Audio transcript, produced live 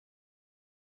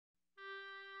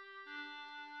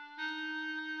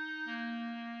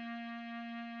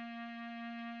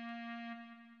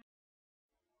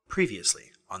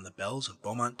Previously on the Bells of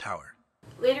Beaumont Tower.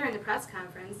 Later in the press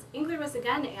conference, Engler was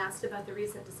again asked about the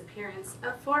recent disappearance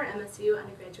of 4 MSU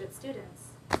undergraduate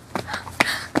students.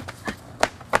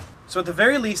 So at the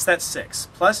very least, that's 6.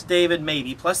 Plus David,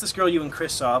 maybe. Plus this girl you and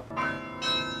Chris saw.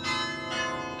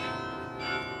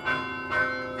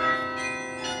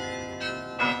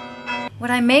 Would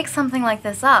I make something like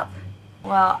this up?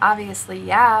 Well, obviously,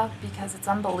 yeah, because it's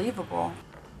unbelievable.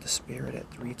 The spirit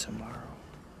at 3 tomorrow.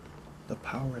 The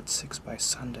power at 6 by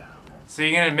sundown. So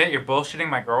you're gonna admit you're bullshitting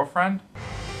my girlfriend?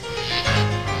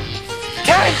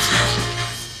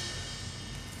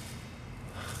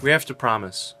 We have to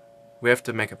promise. We have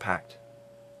to make a pact.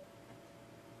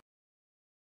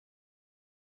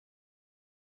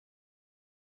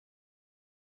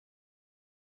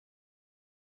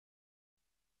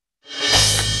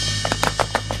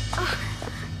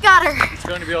 Got her. It's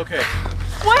going to be okay.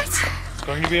 What? It's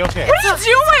going to be okay. What are you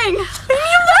doing? Leave me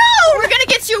alone! We're gonna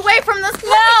get you away from this place.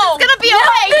 No! It's gonna be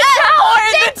okay. The tower!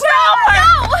 The tower! No!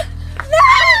 No!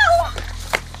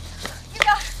 You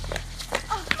got it.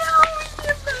 Oh, no!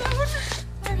 Leave me alone.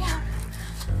 Put her down.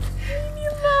 Leave me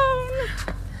alone.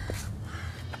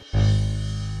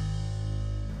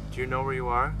 Do you know where you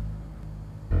are?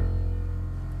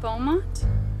 Beaumont?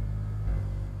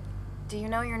 Do you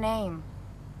know your name?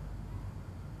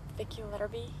 Vicky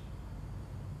Letterby?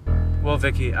 Well,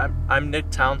 Vicky, I'm Nick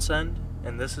Townsend,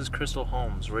 and this is Crystal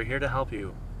Holmes. We're here to help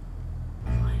you.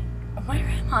 Where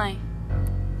am I?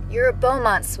 You're at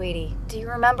Beaumont, sweetie. Do you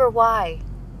remember why?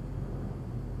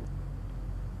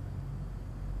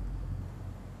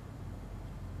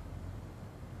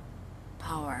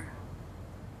 Power.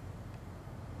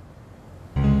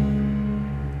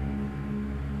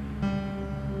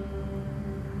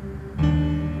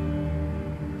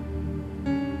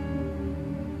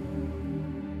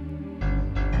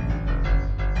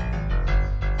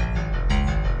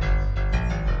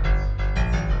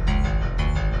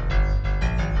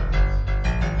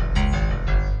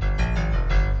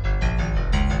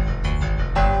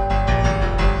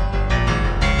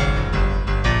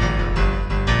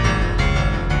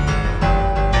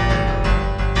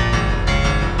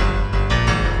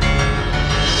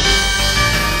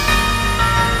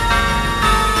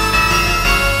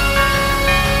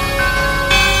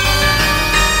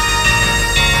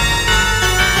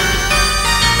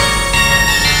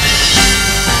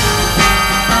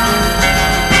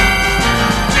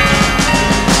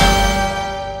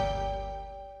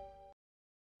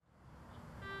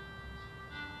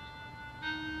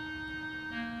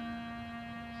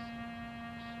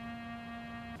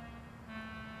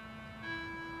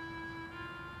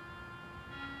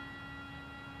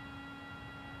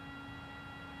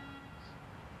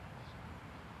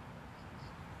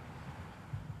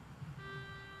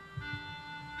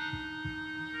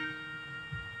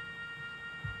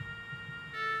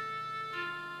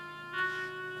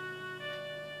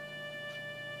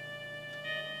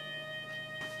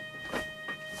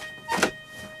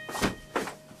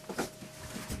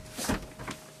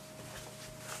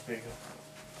 There you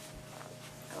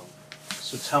go.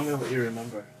 So tell me what you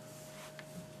remember.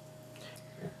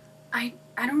 I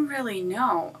don't really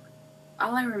know.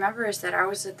 All I remember is that I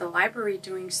was at the library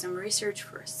doing some research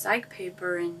for a psych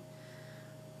paper, and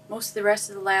most of the rest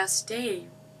of the last day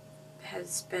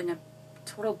has been a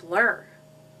total blur.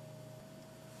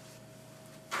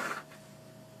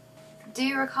 Do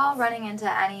you recall running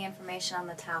into any information on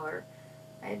the tower?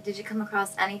 Did you come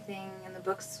across anything in the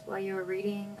books while you were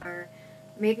reading, or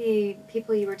maybe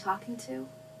people you were talking to?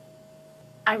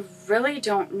 I really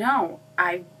don't know.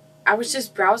 I was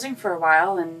just browsing for a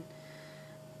while, and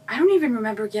I don't even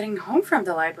remember getting home from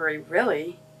the library,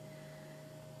 really.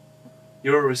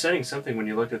 You were reciting something when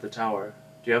you looked at the tower.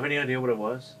 Do you have any idea what it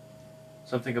was?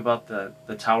 Something about the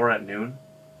tower at noon?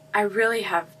 I really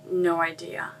have no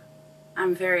idea.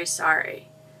 I'm very sorry.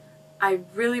 I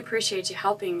really appreciate you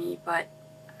helping me, but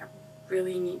I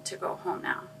really need to go home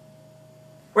now.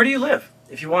 Where do you live?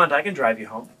 If you want, I can drive you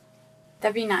home.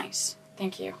 That'd be nice.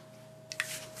 Thank you.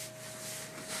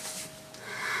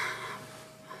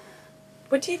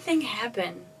 What do you think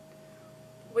happened?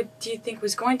 What do you think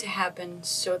was going to happen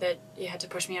so that you had to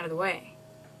push me out of the way?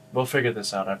 We'll figure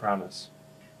this out, I promise.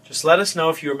 Just let us know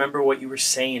if you remember what you were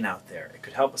saying out there. It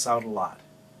could help us out a lot.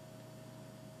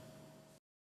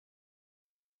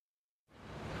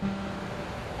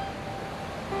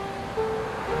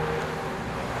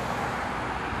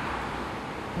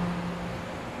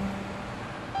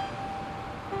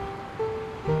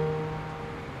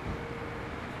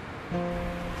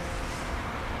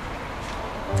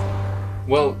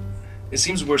 Well, it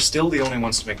seems we're still the only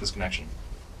ones to make this connection.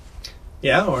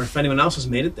 Yeah, or if anyone else has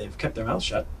made it, they've kept their mouth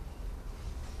shut.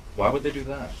 Why would they do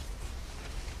that?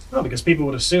 Well, because people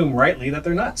would assume rightly that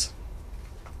they're nuts.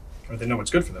 Or they know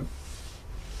what's good for them.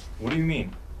 What do you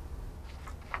mean?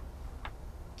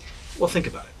 Well, think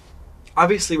about it.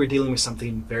 Obviously, we're dealing with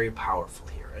something very powerful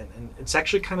here, and it's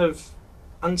actually kind of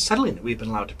unsettling that we've been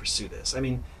allowed to pursue this. I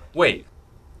mean... Wait.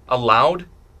 Allowed?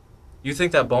 You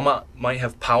think that Beaumont might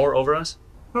have power over us?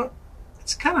 Well,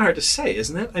 it's kind of hard to say,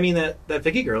 isn't it? I mean, that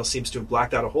Vicky girl seems to have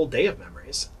blacked out a whole day of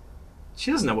memories.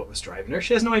 She doesn't know what was driving her.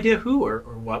 She has no idea who or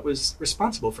what was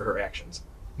responsible for her actions.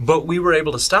 But we were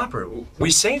able to stop her.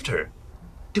 We saved her.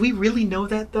 Do we really know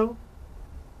that, though?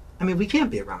 I mean, we can't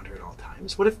be around her at all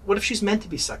times. What if she's meant to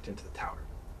be sucked into the tower?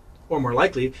 Or more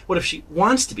likely, what if she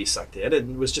wants to be sucked in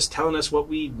and was just telling us what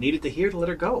we needed to hear to let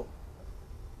her go?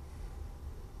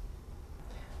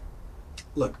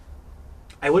 Look,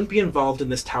 I wouldn't be involved in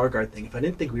this tower guard thing if I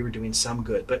didn't think we were doing some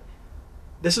good, but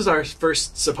this is our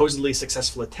first supposedly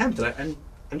successful attempt, and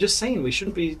I'm just saying we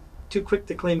shouldn't be too quick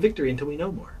to claim victory until we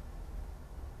know more.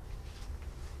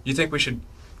 You think we should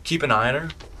keep an eye on her?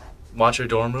 Watch her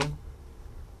dorm room?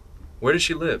 Where does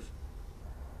she live?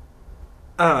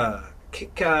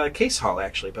 Case hall,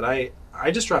 actually, but I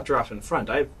just dropped her off in front.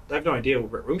 I have no idea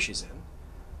what room she's in.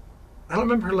 I don't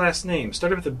remember her last name.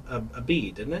 Started with a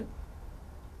B, didn't it?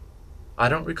 I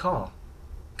don't recall.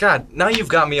 God, now you've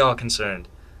got me all concerned.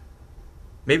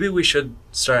 Maybe we should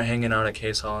start hanging out at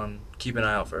Case Hall and keep an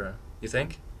eye out for her. You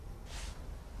think?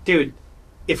 Dude,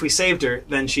 if we saved her,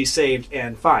 then she's saved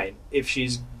and fine. If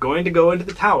she's going to go into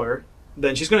the tower,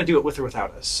 then she's going to do it with or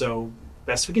without us. So,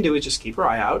 best we can do is just keep her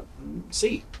eye out and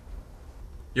see.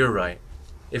 You're right.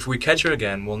 If we catch her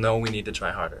again, we'll know we need to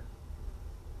try harder.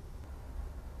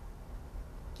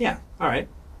 Yeah, alright.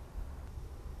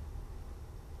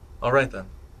 Alright then.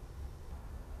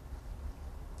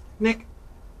 Nick,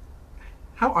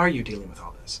 how are you dealing with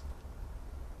all this?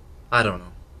 I don't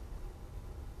know.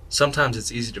 Sometimes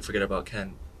it's easy to forget about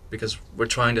Ken, because we're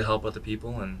trying to help other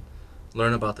people and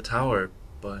learn about the tower,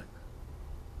 but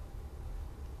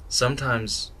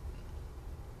sometimes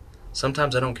I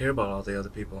don't care about all the other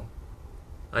people.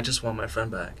 I just want my friend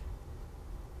back.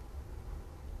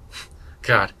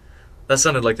 God, that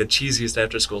sounded like the cheesiest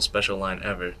after-school special line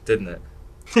ever, didn't it?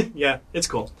 Yeah, it's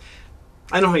cool.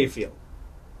 I know how you feel.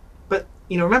 But,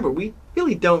 remember, we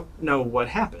really don't know what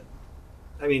happened.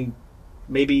 I mean,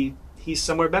 maybe he's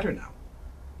somewhere better now.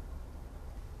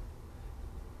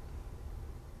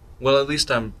 Well, at least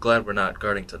I'm glad we're not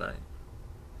guarding tonight.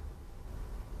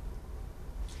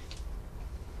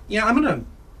 Yeah, I'm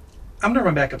gonna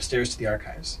run back upstairs to the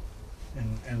archives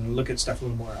and look at stuff a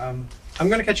little more. I'm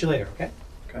gonna catch you later, okay?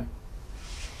 Okay.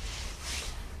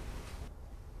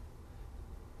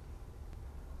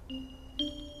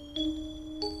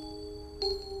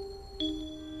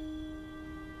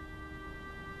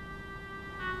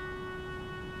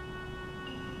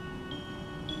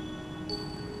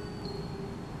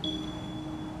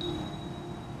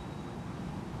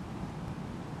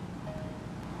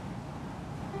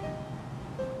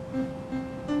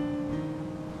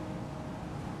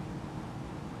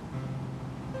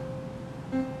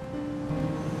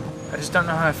 I just don't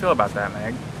know how I feel about that,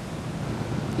 Meg.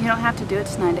 You don't have to do it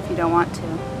tonight if you don't want to.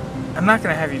 I'm not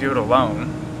gonna have you do it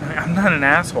alone. I'm not an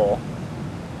asshole.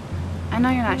 I know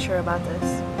you're not sure about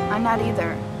this. I'm not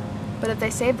either. But if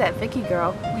they save that Vicky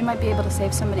girl, we might be able to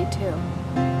save somebody too.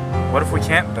 What if we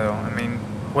can't, though? I mean,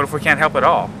 what if we can't help at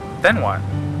all? Then what?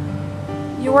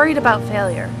 You're worried about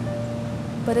failure.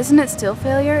 But isn't it still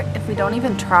failure if we don't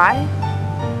even try?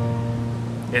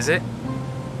 Is it?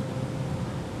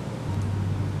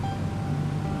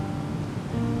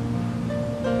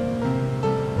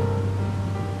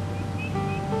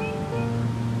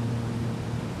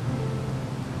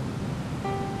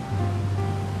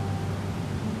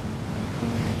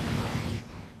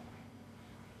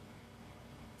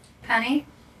 Penny?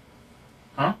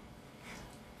 Huh?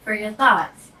 For your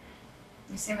thoughts.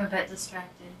 You seem a bit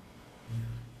distracted.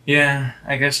 Yeah,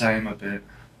 I guess I am a bit.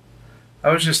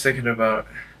 I was just thinking about...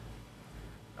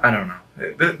 I don't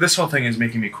know. This whole thing is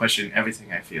making me question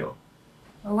everything I feel.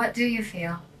 Well, what do you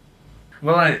feel?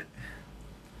 Well,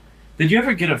 did you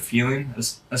ever get a feeling,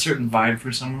 a certain vibe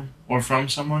for someone, or from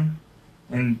someone,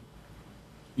 and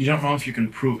you don't know if you can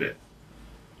prove it,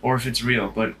 or if it's real,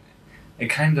 but it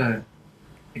kind of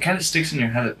sticks in your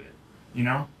head a bit, you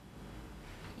know?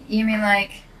 You mean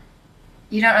like,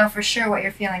 you don't know for sure what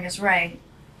you're feeling is right,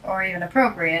 or even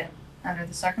appropriate, under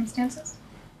the circumstances?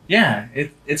 Yeah,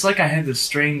 it's like I had this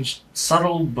strange,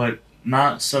 subtle but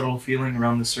not subtle feeling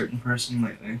around a certain person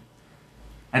lately.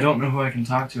 I don't know who I can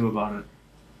talk to about it.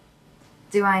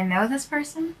 Do I know this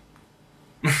person?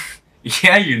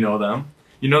 Yeah, you know them.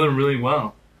 You know them really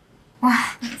well.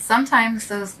 Well, sometimes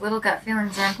those little gut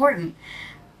feelings are important.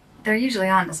 They're usually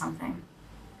onto something.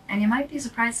 And you might be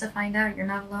surprised to find out you're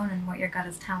not alone in what your gut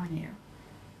is telling you.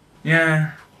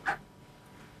 Yeah.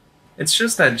 It's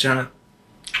just that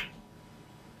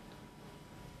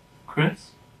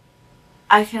Chris?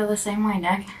 I feel the same way,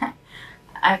 Nick.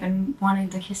 I've been wanting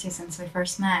to kiss you since we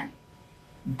first met.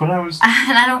 But I was...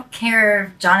 And I don't care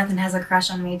if Jonathan has a crush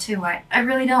on me, too. I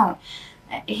really don't.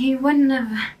 He wouldn't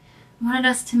have wanted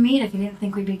us to meet if he didn't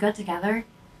think we'd be good together.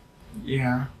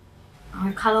 Yeah.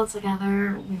 We've cuddled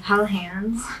together, we've held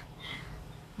hands.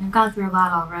 We've gone through a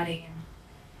lot already, and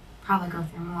probably go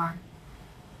through more.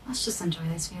 Let's just enjoy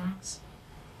these feelings.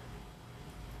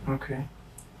 Okay.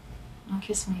 Now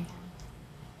kiss me again.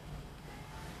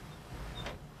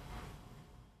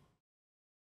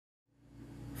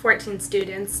 "14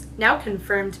 students, now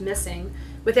confirmed missing,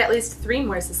 with at least 3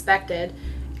 more suspected,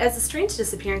 as the strange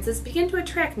disappearances begin to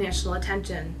attract national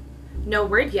attention. No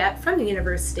word yet from the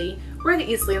university or the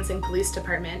East Lansing Police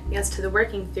Department as to the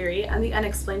working theory on the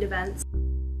unexplained events.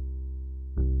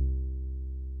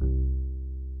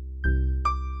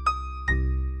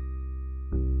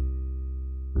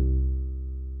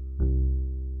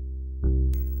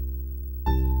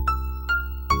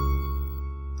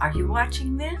 Are you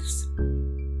watching this?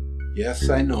 Yes,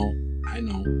 I know.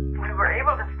 We were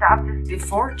able to stop this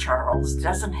before, Charles.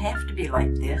 Doesn't have to be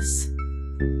like this.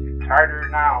 It's harder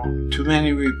now. Too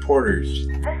many reporters.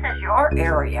 This is your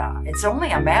area. It's only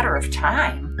a matter of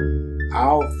time.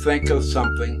 I'll think of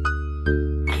something.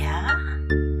 Yeah?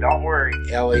 Don't worry,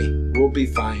 Ellie. We'll be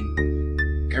fine.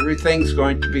 Everything's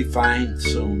going to be fine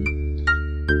soon.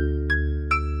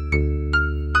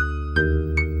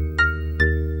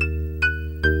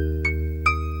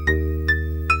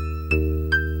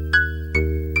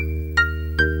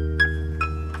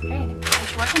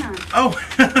 Oh,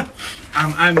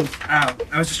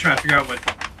 I was just trying to figure out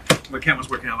what Kent was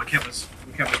working on, what Kent was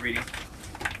reading.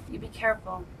 You be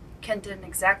careful. Kent didn't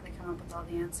exactly come up with all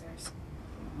the answers.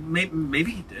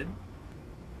 Maybe he did.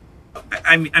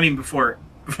 I mean, before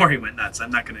he went nuts. I'm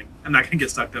not gonna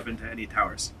get sucked up into any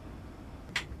towers.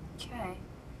 Okay.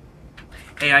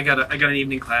 Hey, I got an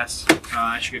evening class.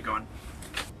 I should get going.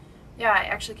 Yeah, I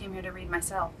actually came here to read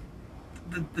myself.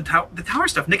 The tower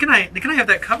stuff. Nick and I have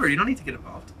that covered. You don't need to get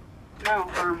involved. No,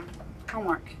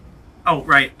 homework. Oh,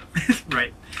 right.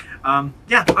 Right.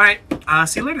 Yeah, all right.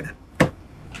 See you later then.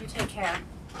 You take care.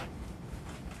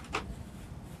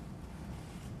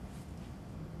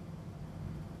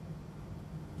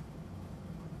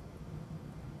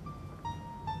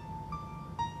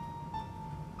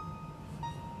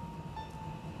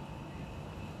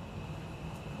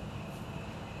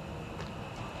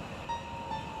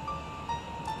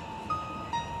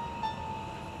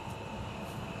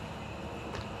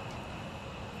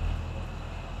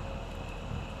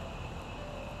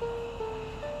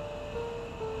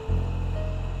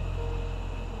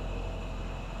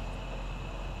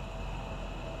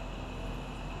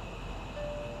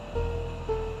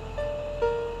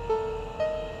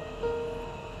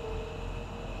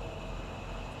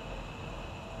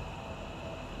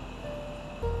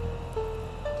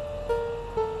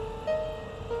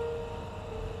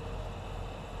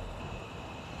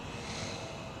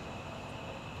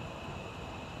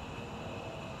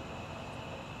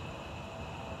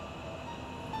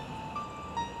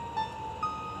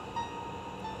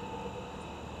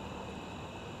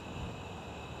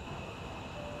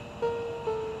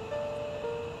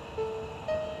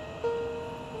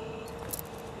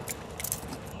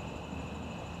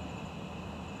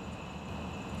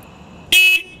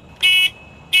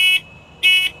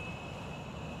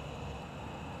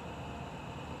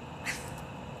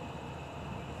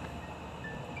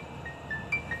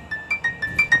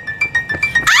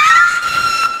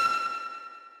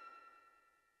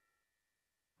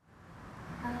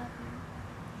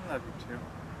 I love you too.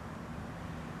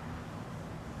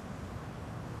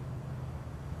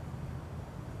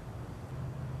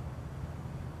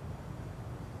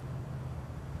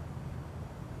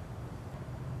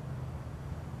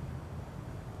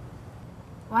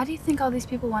 Why do you think all these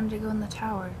people wanted to go in the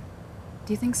tower?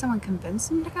 Do you think someone convinced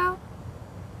them to go? Or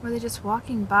were they just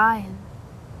walking by and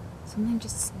something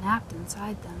just snapped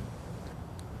inside them?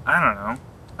 I don't know.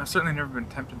 I've certainly never been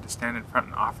tempted to stand in front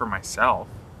and offer myself.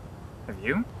 Have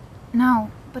you?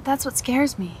 No, but that's what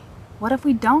scares me. What if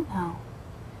we don't know?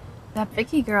 That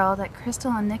Vicky girl that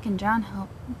Crystal and Nick and John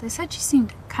helped, they said she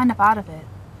seemed kind of out of it.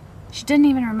 She didn't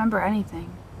even remember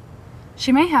anything.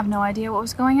 She may have no idea what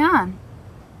was going on.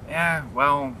 Yeah,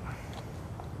 well...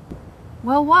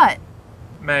 Well, what?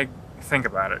 Meg, think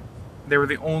about it. They were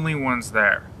the only ones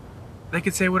there. They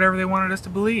could say whatever they wanted us to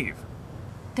believe.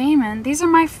 Damon, these are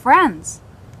my friends.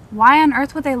 Why on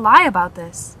earth would they lie about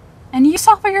this? And you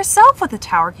saw for yourself what the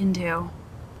tower can do.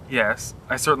 Yes,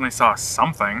 I certainly saw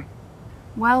something.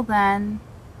 Well then...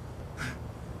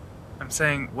 I'm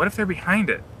saying, what if they're behind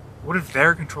it? What if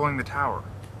they're controlling the tower?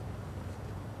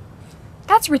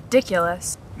 That's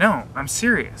ridiculous. No, I'm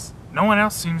serious. No one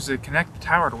else seems to connect the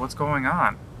tower to what's going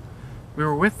on. We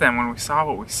were with them when we saw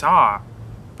what we saw,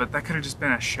 but that could have just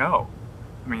been a show.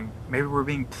 I mean, maybe we're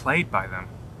being played by them.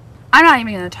 I'm not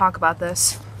even going to talk about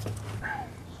this.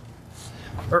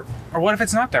 Or what if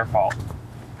it's not their fault?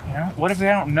 You know, what if they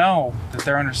don't know that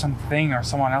they're under something or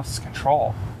someone else's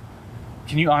control?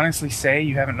 Can you honestly say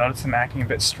you haven't noticed them acting a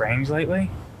bit strange lately?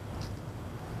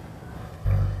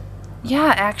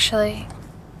 Yeah, actually.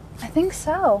 I think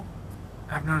so.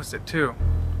 I've noticed it too.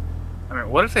 I mean,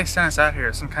 what if they sent us out here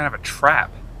as some kind of a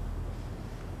trap?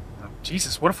 Oh,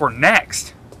 Jesus, what if we're next?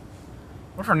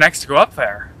 What if we're next to go up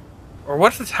there? Or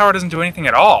what if the tower doesn't do anything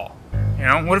at all? You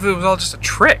know, what if it was all just a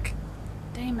trick?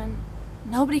 Damon,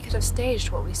 nobody could have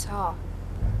staged what we saw.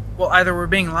 Well, either we're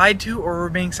being lied to or we're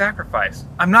being sacrificed.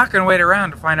 I'm not going to wait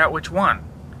around to find out which one.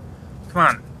 Come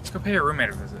on, let's go pay your roommate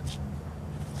a visit.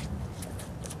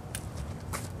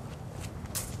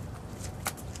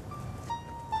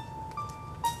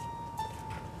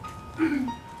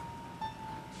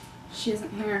 She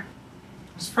isn't here.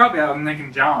 She's probably out with Nick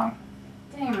and John.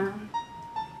 Damon.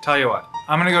 Tell you what,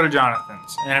 I'm going to go to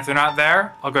Jonathan's, and if they're not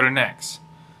there, I'll go to Nick's.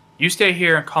 You stay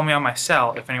here and call me on my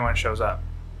cell if anyone shows up.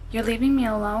 You're leaving me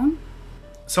alone?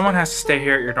 Someone has to stay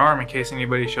here at your dorm in case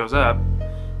anybody shows up,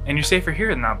 and you're safer here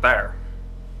than out there.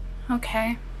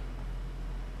 Okay.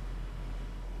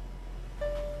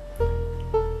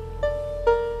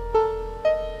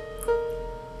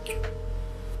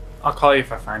 I'll call you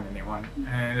if I find anyone,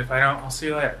 and if I don't, I'll see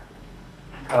you later.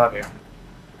 I love you.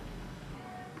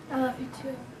 I love you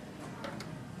too.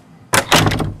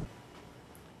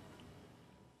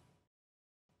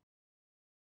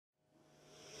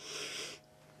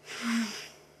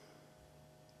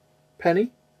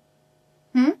 Penny?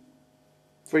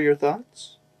 For your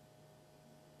thoughts?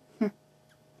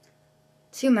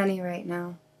 Too many right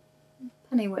now.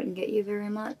 Penny wouldn't get you very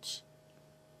much.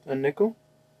 A nickel?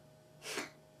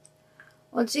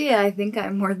 Well, gee, I think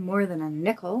I'm worth more than a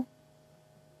nickel.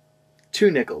 2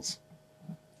 nickels.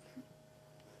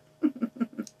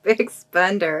 Big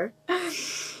spender.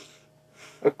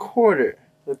 A quarter.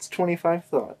 That's 25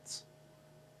 thoughts.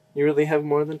 You really have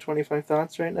more than 25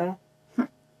 thoughts right now?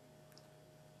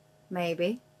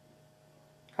 Maybe.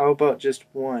 How about just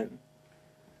 1?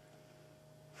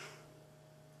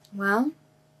 Well,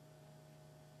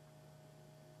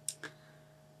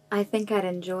 I think I'd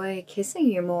enjoy kissing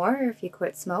you more if you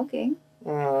quit smoking.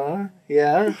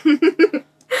 Yeah?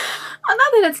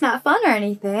 Not that it's not fun or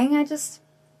anything. I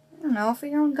don't know, for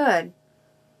your own good.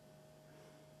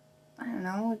 I don't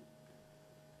know.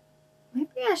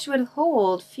 Maybe I should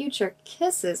hold future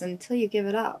kisses until you give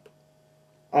it up.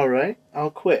 Alright,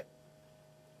 I'll quit.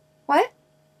 What?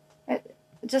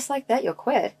 Just like that, you'll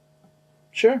quit?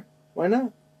 Sure, why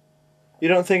not? You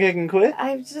don't think I can quit?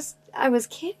 I was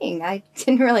kidding. I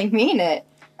didn't really mean it.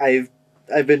 I've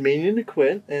been meaning to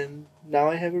quit, and now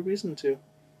I have a reason to.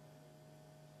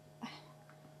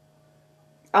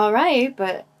 Alright,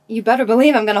 but you better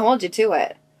believe I'm gonna hold you to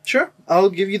it. Sure, I'll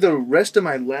give you the rest of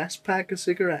my last pack of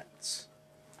cigarettes.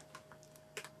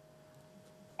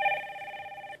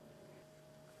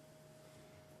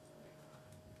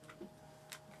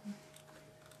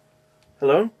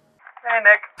 Hello? Hey,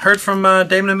 Nick. Heard from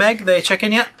Damon and Meg? They check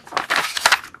in yet?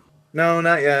 No,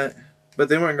 not yet. But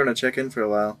they weren't going to check in for a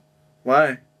while.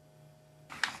 Why?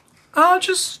 Oh,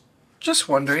 just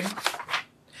wondering.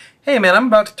 Hey, man, I'm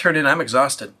about to turn in. I'm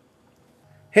exhausted.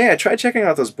 Hey, I tried checking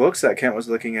out those books that Kent was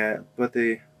looking at, but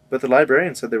the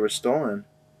librarian said they were stolen.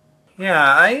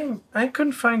 Yeah, I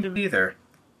couldn't find it either.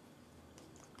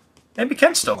 Maybe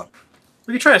Kent stole them.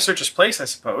 We could try to search his place, I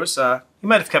suppose. He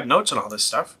might have kept notes on all this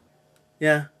stuff.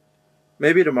 Yeah,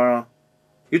 maybe tomorrow.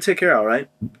 You take care, all right?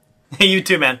 Hey, you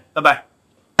too, man. Bye-bye.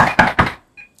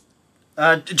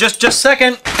 Just a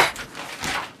second.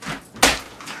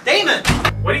 Damon!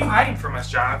 What are you hiding from us,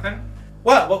 Jonathan?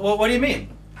 What do you mean?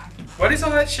 What is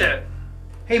all that shit?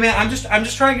 Hey, man, I'm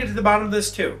just trying to get to the bottom of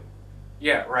this, too.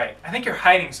 Yeah, right. I think you're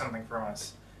hiding something from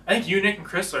us. I think you, Nick, and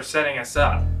Crystal are setting us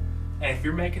up. And if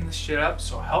you're making this shit up,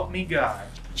 so help me God.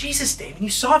 Jesus, Damon,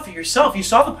 you saw it for yourself. You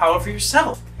saw the power for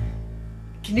yourself.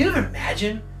 Can you even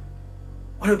imagine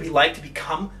what it would be like to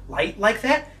become light like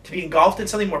that? To be engulfed in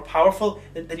something more powerful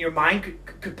than your mind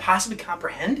could possibly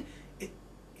comprehend?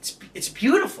 It's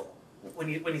beautiful when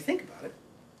you think about it.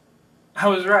 I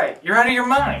was right. You're out of your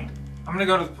mind. I'm gonna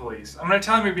go to the police. I'm gonna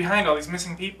tell them you're behind all these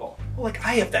missing people. Well, like,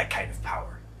 I have that kind of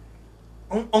power.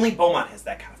 Only Beaumont has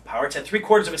that kind of power. It's had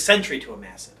 3/4 of a century to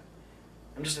amass it.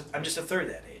 I'm just a third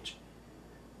that age.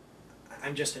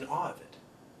 I'm just in awe of it.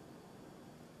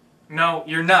 No,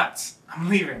 you're nuts. I'm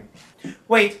leaving.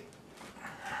 Wait.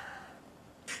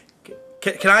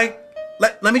 Can I...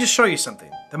 Let me just show you something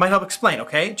that might help explain,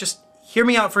 okay? Just hear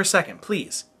me out for a second,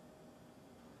 please.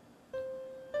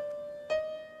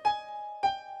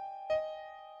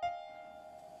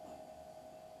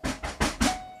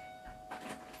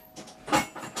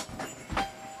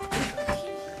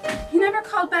 He never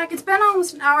called back. It's been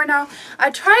almost an hour now.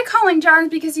 I tried calling John's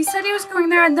because he said he was going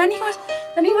there, and then he was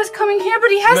coming here,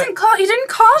 but he hasn't called. He didn't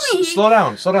call me. Slow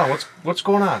down. What's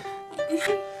going on?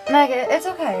 Meg, it's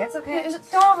okay. Don't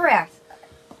overreact.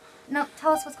 No,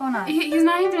 tell us what's going on. He's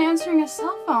not even answering his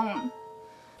cell phone.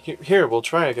 Here, we'll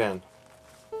try again.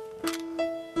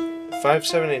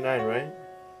 5789, right?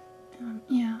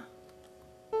 Yeah.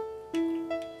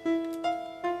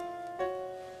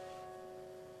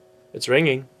 It's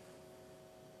ringing.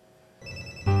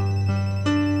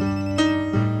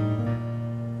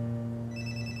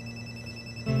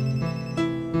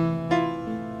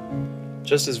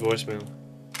 Just his voicemail.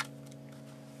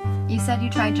 You said you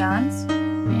tried John's?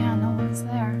 Yeah, no one's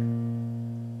there.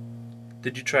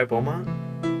 Did you try Beaumont?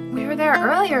 We were there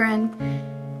earlier, and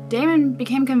Damon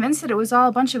became convinced that it was all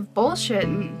a bunch of bullshit,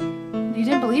 and he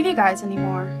didn't believe you guys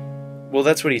anymore. Well,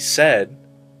 that's what he said.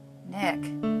 Nick.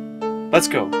 Let's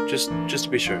go, just to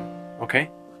be sure, okay?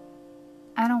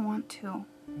 I don't want to.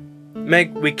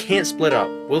 Meg, we can't split up.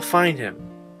 We'll find him.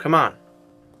 Come on.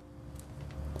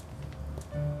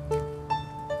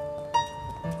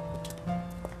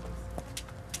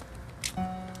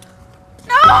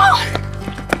 No!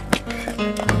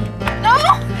 No!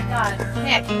 Oh my God,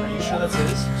 Nick. Are you sure that's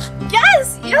his?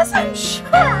 Yes, I'm sure.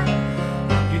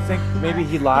 Do you think maybe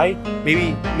he lied?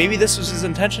 Maybe this was his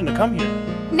intention to come here.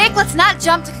 Nick, let's not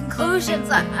jump to conclusions.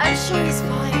 I'm sure he's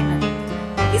fine.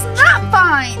 He's not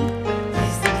fine.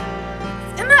 He's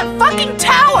in that fucking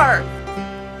tower.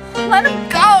 Let him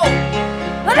go.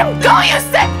 Let him go, you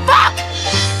sick fuck!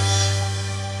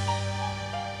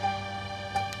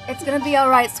 It's gonna be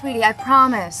alright, sweetie, I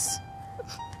promise.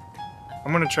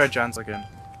 I'm gonna try John's again.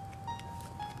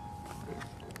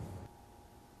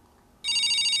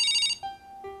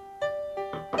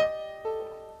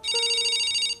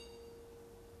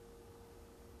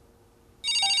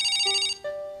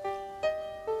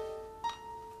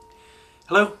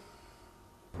 Hello?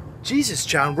 Jesus,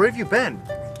 John, where have you been?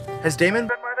 Has Damon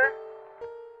been by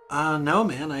there? No,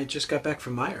 man. I just got back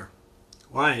from Meyer.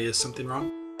 Why? Is something wrong?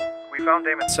 We found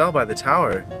Damon's cell by the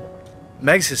tower.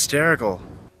 Meg's hysterical.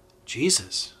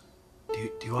 Jesus. Do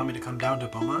you want me to come down to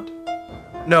Beaumont?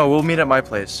 No, we'll meet at my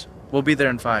place. We'll be there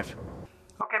in 5.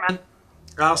 Okay, man.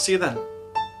 I'll see you then.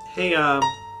 Hey,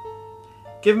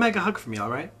 give Meg a hug for me,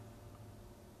 alright?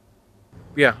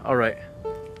 Yeah, alright.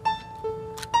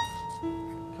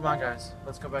 Come on, guys.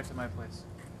 Let's go back to my place.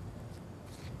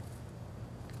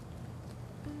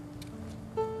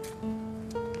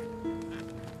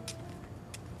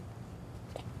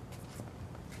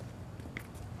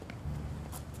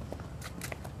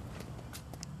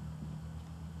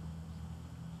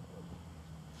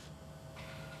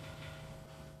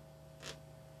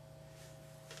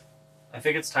 I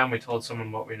think it's time we told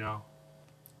someone what we know.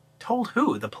 Told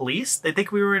who? The police? They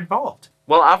think we were involved.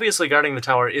 Well, obviously guarding the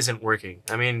tower isn't working.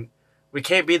 I mean, we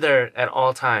can't be there at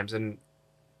all times, and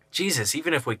Jesus,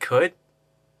 even if we could,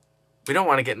 we don't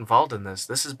want to get involved in this.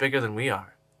 This is bigger than we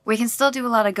are. We can still do a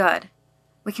lot of good.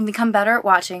 We can become better at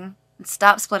watching and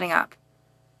stop splitting up.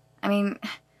 I mean,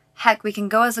 heck, we can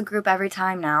go as a group every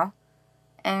time now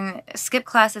and skip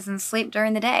classes and sleep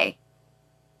during the day.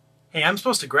 Hey, I'm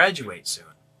supposed to graduate soon.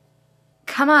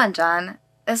 Come on, John.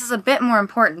 This is a bit more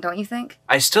important, don't you think?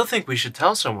 I still think we should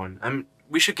tell someone.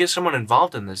 We should get someone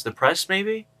involved in this. The press,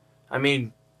 maybe? I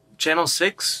mean, Channel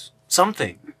 6?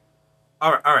 Something.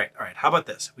 All right. How about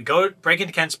this? We go break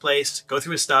into Kent's place, go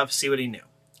through his stuff, see what he knew.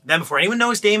 Then before anyone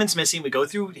knows Damon's missing, we go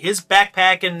through his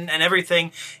backpack and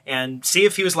everything and see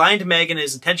if he was lying to Meg and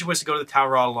his intention was to go to the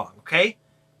tower all along, okay?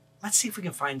 Let's see if we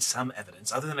can find some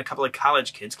evidence other than a couple of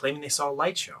college kids claiming they saw a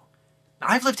light show. Now,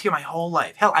 I've lived here my whole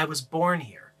life. Hell, I was born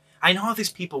here. I know how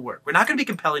these people work. We're not going to be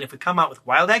compelling if we come out with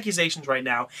wild accusations right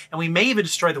now, and we may even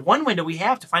destroy the one window we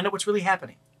have to find out what's really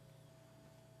happening.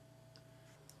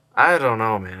 I don't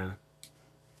know, man.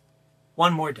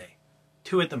 One more day.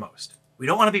 2 at the most. We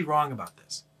don't want to be wrong about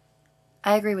this.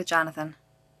 I agree with Jonathan.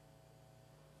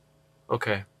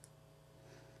 Okay.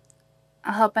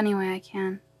 I'll help any way I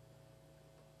can.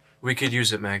 We could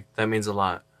use it, Meg. That means a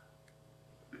lot.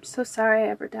 I'm so sorry I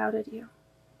ever doubted you.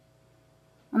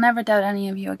 I'll never doubt any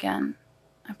of you again.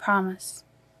 I promise.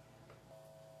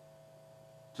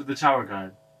 To the tower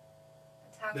guard.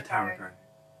 The tower guard.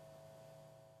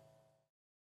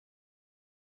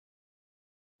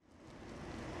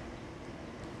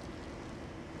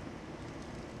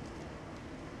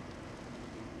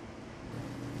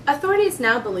 Authorities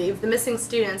now believe the missing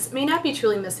students may not be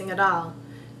truly missing at all.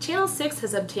 Channel 6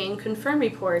 has obtained confirmed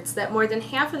reports that more than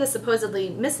half of the supposedly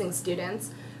missing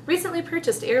students recently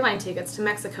purchased airline tickets to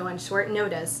Mexico on short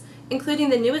notice,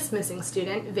 including the newest missing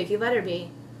student, Vicky Letterby.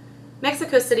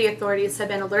 Mexico City authorities have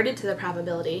been alerted to the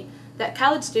probability that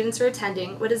college students are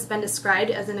attending what has been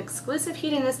described as an exclusive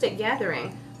hedonistic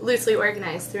gathering, loosely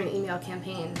organized through an email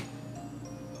campaign.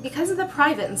 Because of the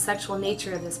private and sexual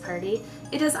nature of this party,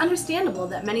 it is understandable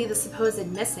that many of the supposed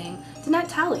missing did not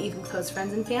tell even close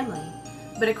friends and family.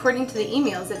 But according to the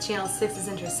emails that Channel 6 has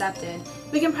intercepted,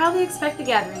 we can probably expect the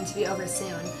gathering to be over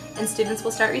soon, and students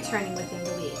will start returning within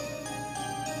the week.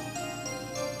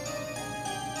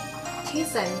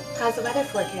 Jason, how's the weather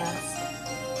forecast?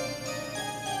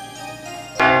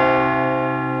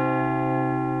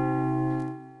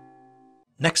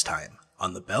 Next time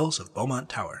on the Bells of Beaumont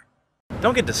Tower.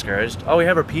 Don't get discouraged. All we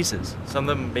have are pieces. Some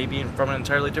of them may be from an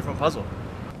entirely different puzzle.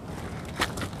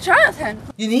 Jonathan!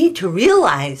 You need to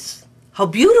realize how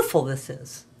beautiful this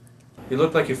is. You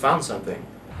look like you found something.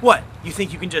 What? You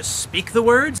think you can just speak the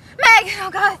words? Meg! Oh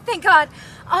God, thank God.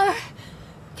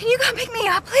 Can you come pick me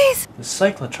up, please? The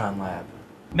cyclotron lab.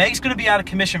 Meg's gonna be out of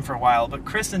commission for a while, but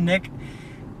Chris and Nick,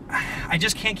 I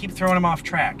just can't keep throwing them off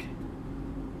track.